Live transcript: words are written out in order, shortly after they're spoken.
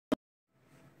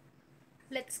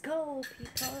Let's go,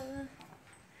 people!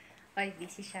 Ay,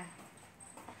 busy siya.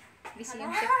 Busy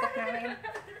yung chef cook namin.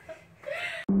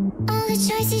 All the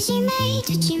choices you made,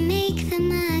 did you make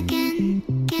them again,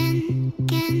 again,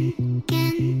 again,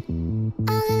 again?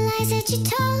 All the lies that you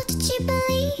told, did you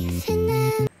believe in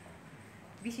them?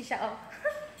 Busy siya, oh.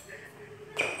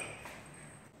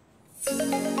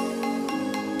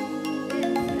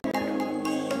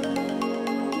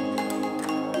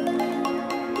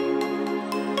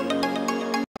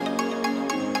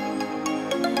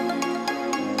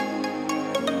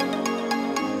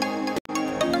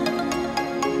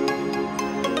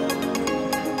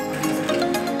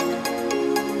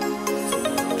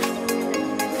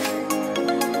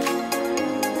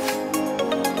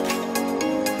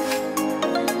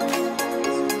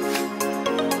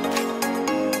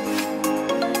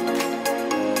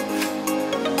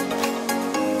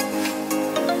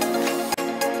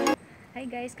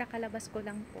 Guys, kakalabas ko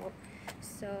lang po.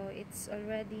 So, it's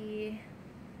already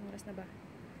oras na ba?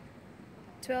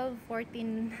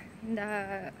 12:14 in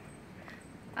the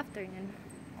afternoon.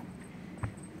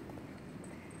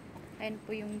 Ayan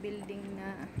po yung building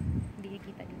na hindi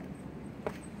kita dito.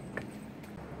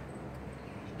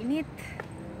 Init.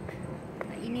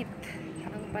 Mainit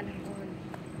ang panahon.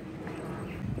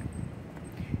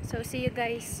 So, see you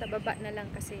guys sa baba na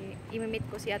lang kasi imimit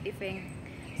ko si Ate Feng.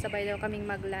 Sabay daw kaming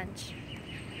mag-lunch.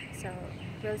 So,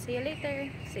 we'll see you later.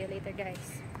 See you later,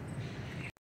 guys.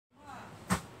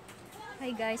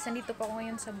 Hi guys, nandito po ako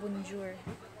ngayon sa Bonjour.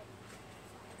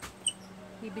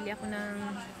 Bibili ako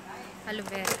ng aloe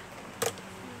vera.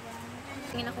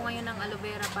 Tingin ako ngayon ng aloe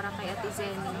vera para kay Ate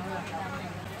Zenny.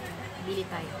 Bili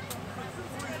tayo.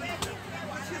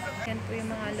 Yan po yung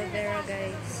mga aloe vera,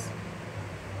 guys.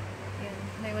 Yan.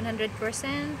 May 100%,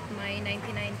 may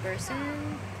 99%,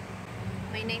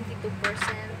 may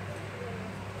 92%.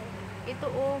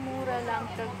 Ito mura lang.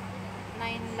 Tag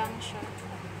 9 lang siya.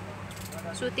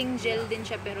 Soothing gel din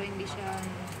siya pero hindi siya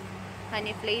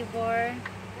honey flavor.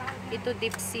 Ito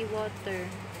deep sea water.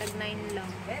 Tag 9 lang.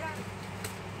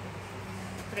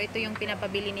 Pero ito yung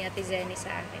pinapabili ni Ate Zenny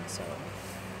sa akin. So,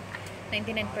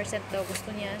 99% daw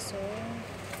gusto niya. So,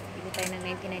 bili tayo ng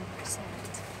 99%.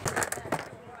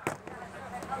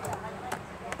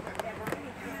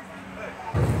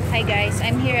 Hi guys,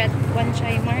 I'm here at Wan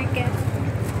Chai Market.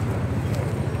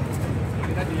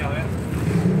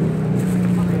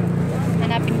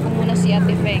 Hanapin ko muna si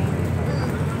Ate Feng.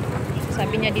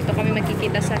 Sabi niya dito kami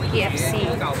magkikita sa KFC.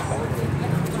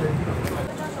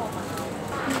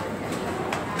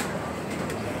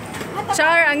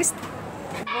 Char, ang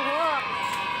buhok.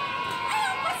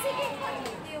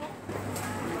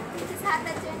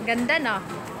 Ganda, no?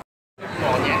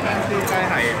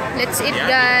 Let's eat,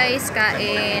 guys.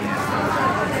 Kain.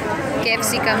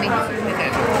 KFC kami.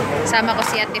 Sama ko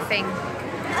si Ate Feng.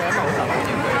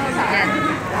 Yan.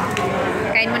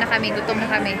 Kain muna kami. Gutom na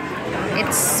kami.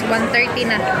 It's 1:30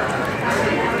 na.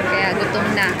 Kaya gutom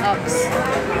na. Ops.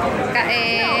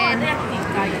 Kain.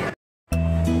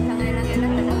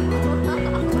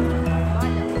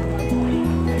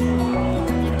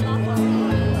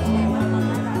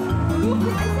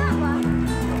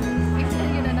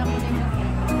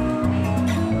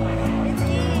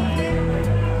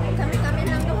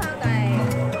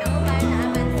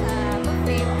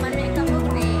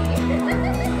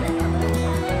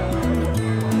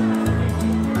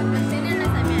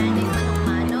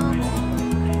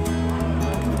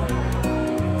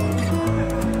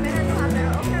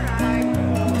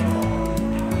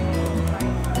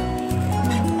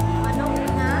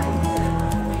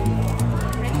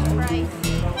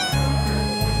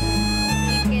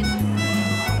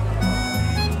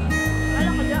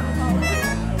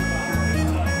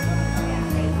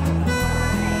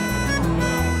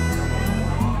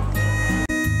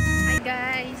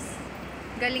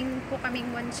 Galing po kaming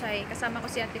Wan Chai. Kasama ko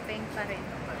si Ate Feng pa rin.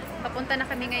 Papunta na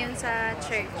kami ngayon sa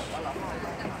church.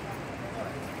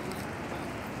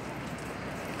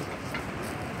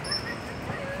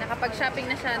 Nakapag-shopping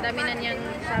na siya. Dami na niyang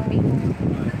shopping.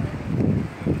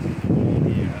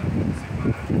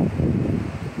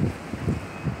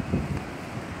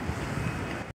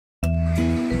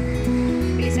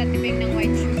 Bili si Ate Feng ng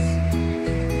white shoes.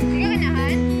 Sige ka na,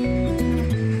 Han?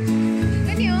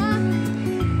 Ganyo?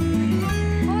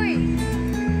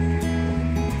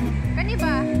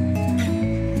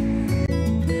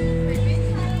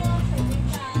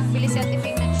 Bili si Ate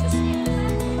Feng ng shoes niya.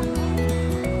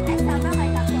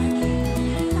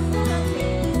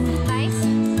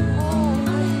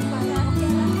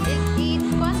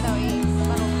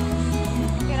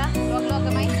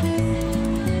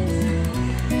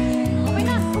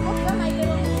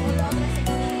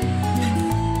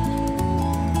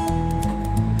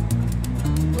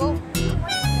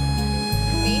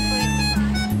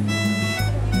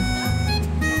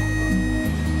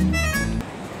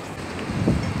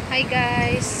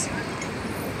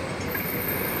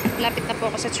 Lapit na po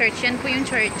ako sa church. Yan po yung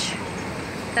church.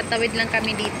 Tatawid lang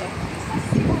kami dito.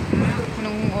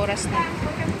 Anong oras na?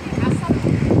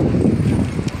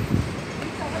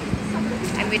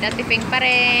 I'm with Ate Feng pa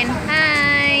rin.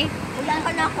 Hi! Wala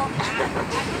ka na ako.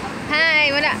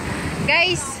 Hi! Wala.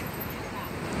 Guys!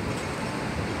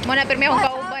 Muna pirmi akong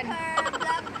kauban.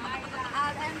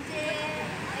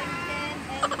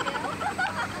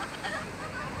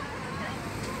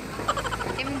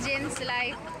 Imjin's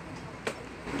life.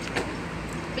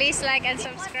 Please like and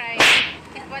subscribe.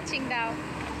 Keep watching daw.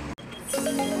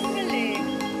 Galing.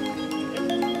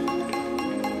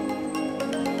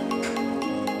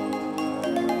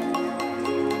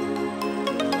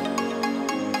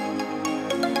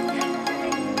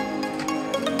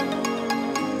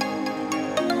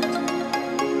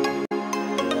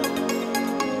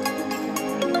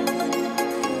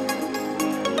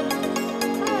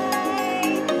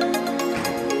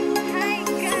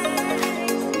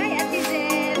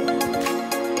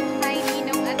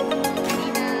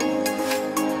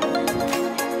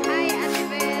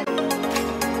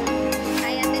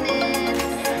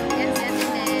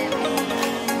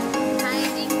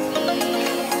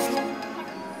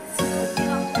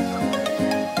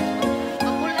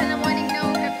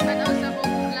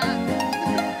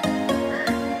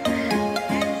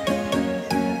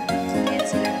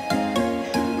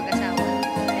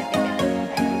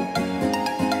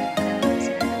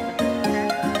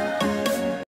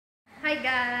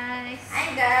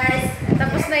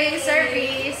 Tapos na yung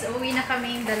service. Uwi na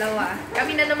kaming dalawa.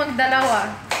 Kami na namang dalawa.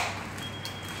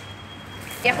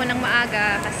 Hindi ako ng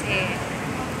maaga kasi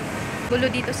gulo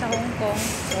dito sa Hong Kong.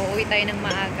 So, uwi tayo ng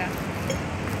maaga.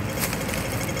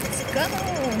 Let's go!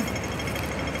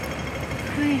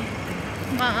 Ay,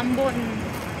 maambon.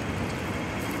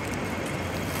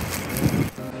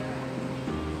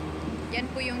 Yan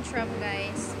po yung tram,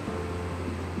 guys.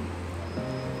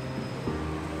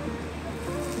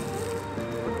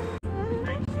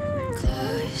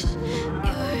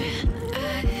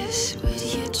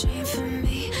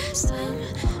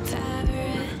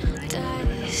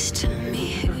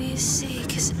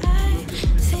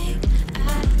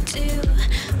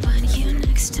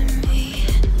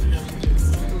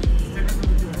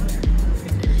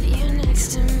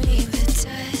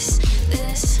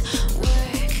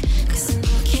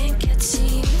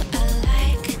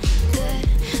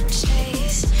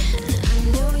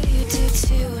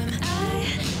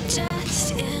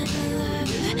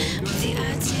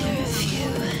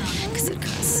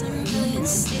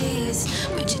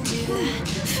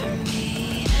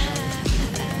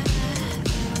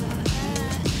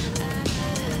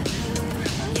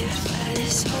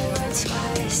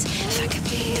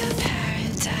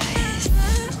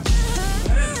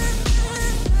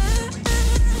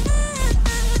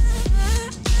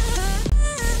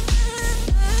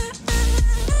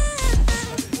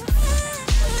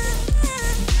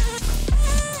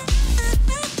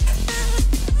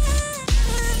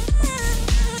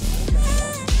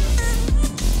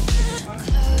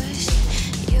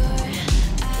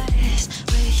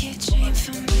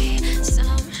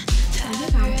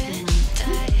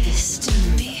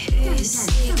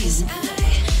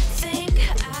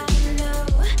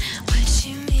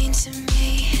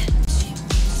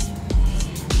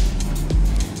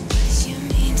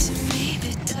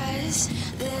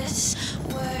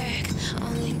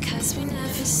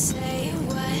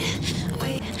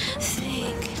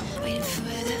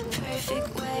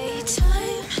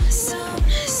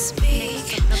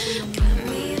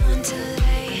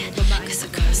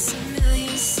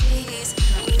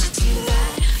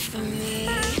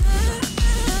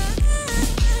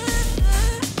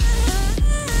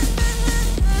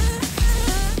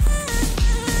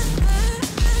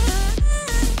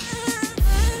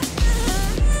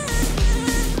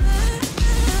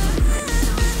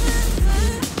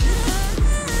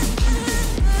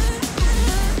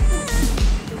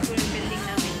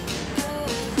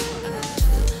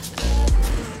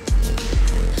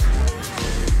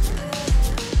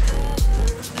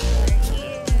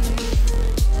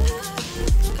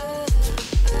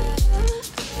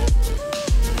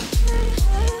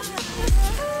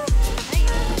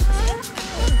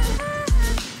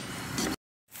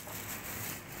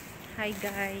 Hi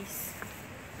guys.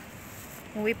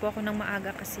 Uwi po ako ng maaga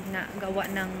kasi nga gawa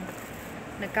ng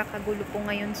nagkakagulo po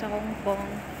ngayon sa Hong Kong.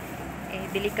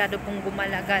 Delikado pong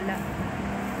gumala-gala.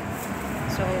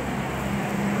 So,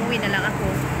 uwi na lang ako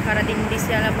para din hindi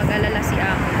sila mag-alala si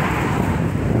Amo.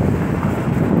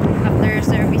 After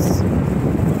service,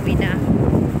 uwi na ako.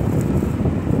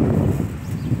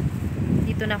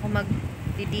 Dito na ako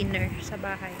mag-dinner sa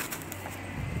bahay.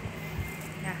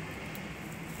 Yeah.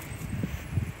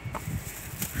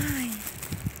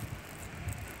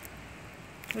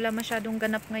 wala masyadong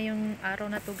ganap ngayong araw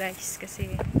na to guys, kasi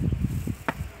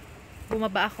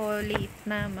bumaba ako late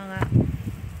na, mga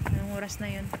anong oras na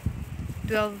yun,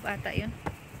 12 ata yun,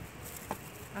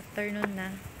 afternoon na.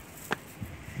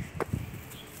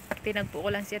 Tinagpo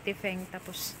ko lang si Ate FENG,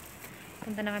 tapos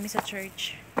punta na kami sa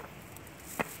church.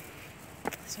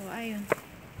 So ayun,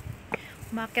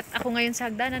 umakyat ako ngayon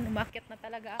sa hagdanan, umakyat na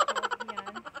talaga ako.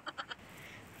 Yan,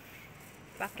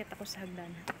 paakyat ako sa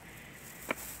hagdanan.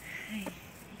 Ay,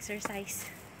 exercise.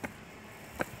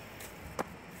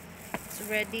 So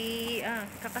ready,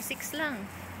 kaka 6 lang.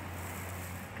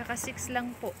 Kaka 6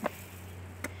 lang po.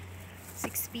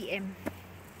 6 PM.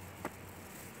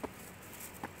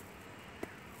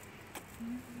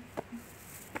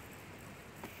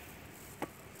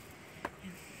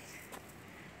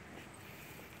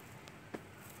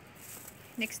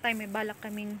 Next time may balak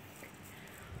kaming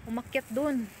umakyat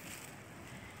dun.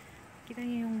 Kita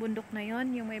niyo yung bundok na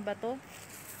yon, yung may bato.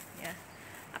 Yeah.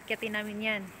 Akyatin namin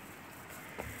yan.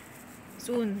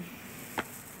 Soon.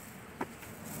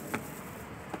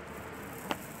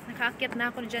 Nakaakyat na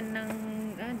ako dyan ng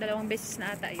 2 beses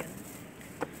na ata yun.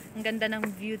 Ang ganda ng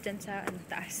view dyan sa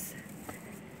taas.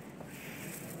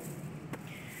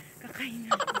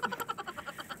 Kakahingal po.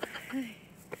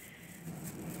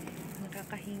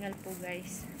 Nakakahingal po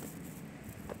guys.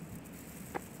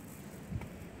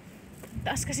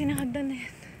 Taas kasi ng hagdan na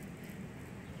yan.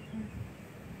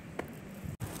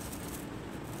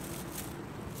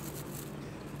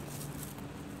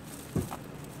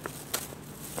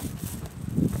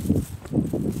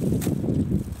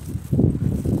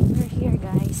 We're here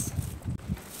guys.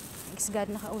 Thanks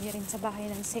God, nakauwi rin sa bahay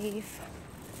ng safe.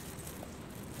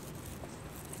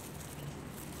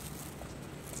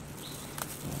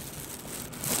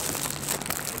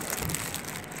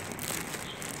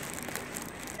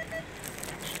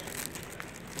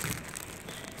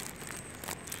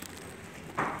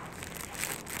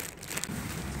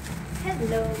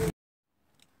 Hello.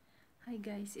 Hi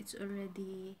guys, it's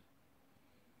already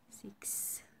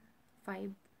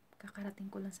 6:05. Kakarating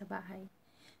ko lang sa bahay.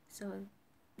 So,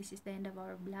 this is the end of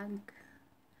our vlog.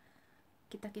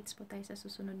 Kita-kits po tayo sa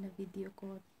susunod na video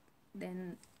ko.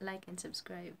 Then, like and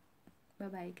subscribe.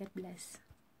 Bye-bye. God bless.